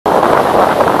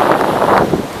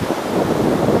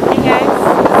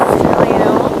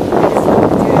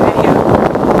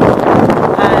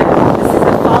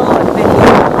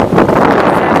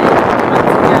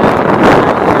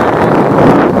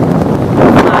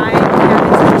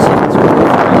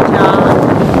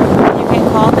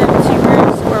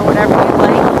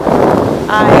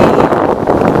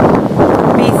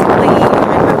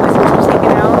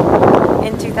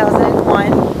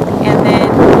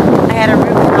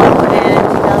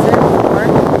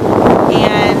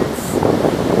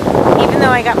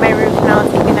I got my root canal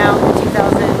taken out in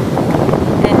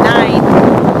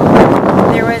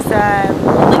 2009, there was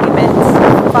ligaments,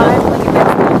 5 ligaments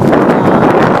left in the jaw,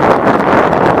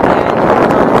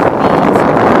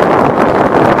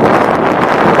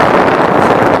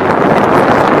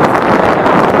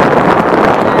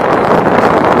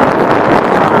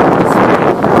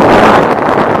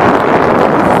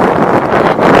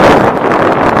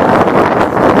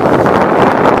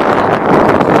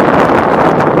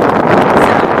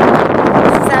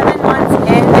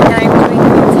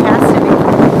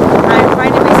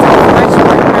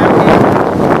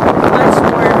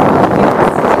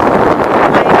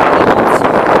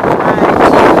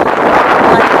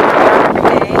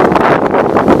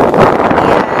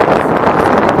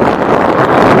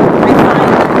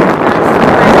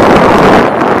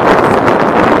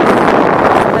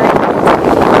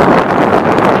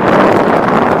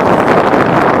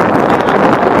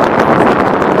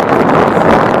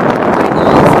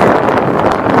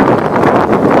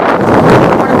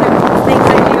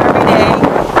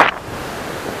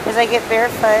 and I get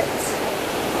barefoot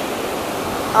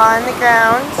on the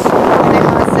ground, and I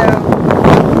also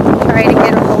try to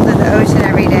get a hold of the ocean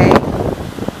every day,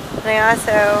 and I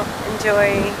also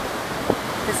enjoy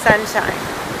the sunshine.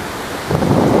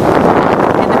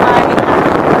 And if I have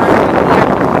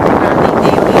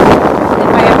daily, if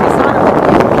I have my sauna with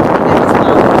me, as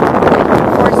well. Of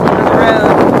course, on the road, I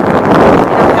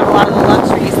don't have a lot of the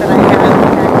luxuries that I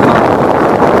have here at home.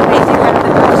 I do have the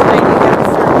ocean, I do have the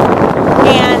sun,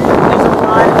 and there's a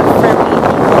lot of friendly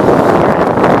people here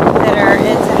that are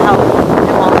into health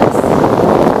and wellness.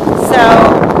 So,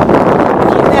 if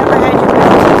you've ever had your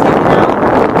wisdom taken out,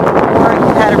 or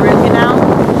you've had a root canal,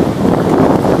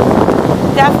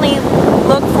 definitely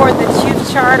look for the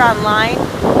tooth chart online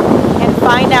and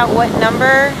find out what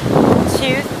number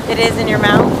tooth it is in your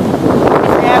mouth. If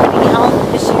you have any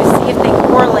health issues, see if they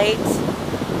correlate.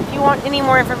 If you want any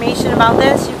more information about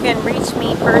this, you can reach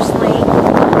me personally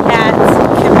at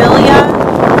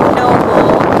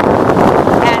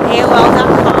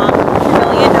CameliaNoble@AOL.com.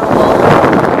 CameliaNoble@AOL.com.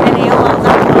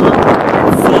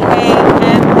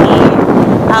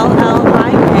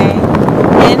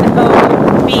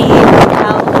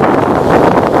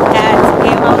 That's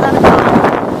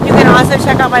CameliaNoble@AOL.com. You can also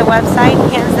check out my website,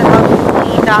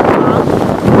 handsandhealthyclean.com,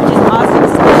 which is also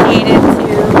associated to